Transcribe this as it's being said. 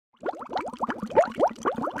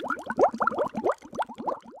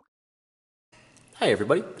Hi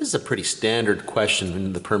everybody, this is a pretty standard question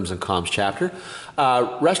in the Perms and Comms chapter.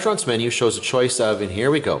 Restaurant's menu shows a choice of, and here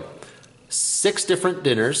we go, 6 different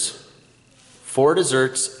dinners, 4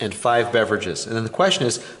 desserts, and 5 beverages. And then the question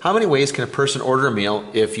is, how many ways can a person order a meal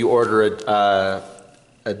if you order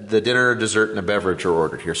the dinner, a dessert, and a beverage are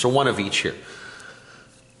ordered here? So one of each here.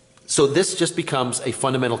 So this just becomes a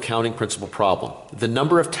fundamental counting principle problem. The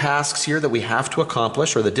number of tasks here that we have to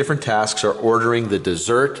accomplish, or the different tasks, are ordering the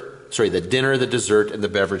dinner, the dessert, and the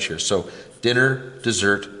beverage here. So dinner,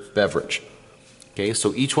 dessert, beverage. Okay,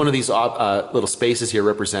 so each one of these little spaces here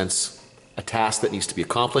represents a task that needs to be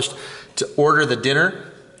accomplished. To order the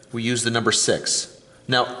dinner, we use the number 6.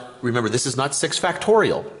 Now, remember, this is not 6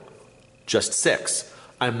 factorial, just 6.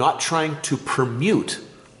 I'm not trying to permute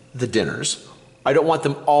the dinners. I don't want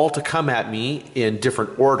them all to come at me in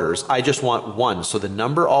different orders. I just want one. So the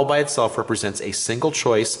number all by itself represents a single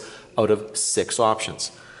choice out of 6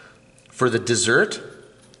 options. For the dessert,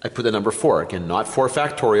 I put the number 4. Again, not 4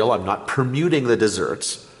 factorial. I'm not permuting the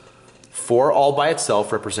desserts. 4 all by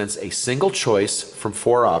itself represents a single choice from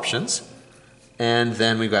 4 options. And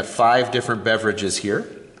then we've got 5 different beverages here.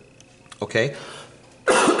 Okay?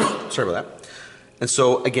 Sorry about that. And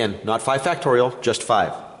so, again, not 5 factorial, just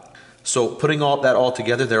 5. So putting all that all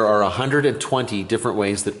together, there are 120 different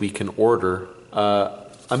ways that we can order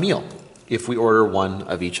a meal if we order one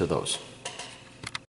of each of those.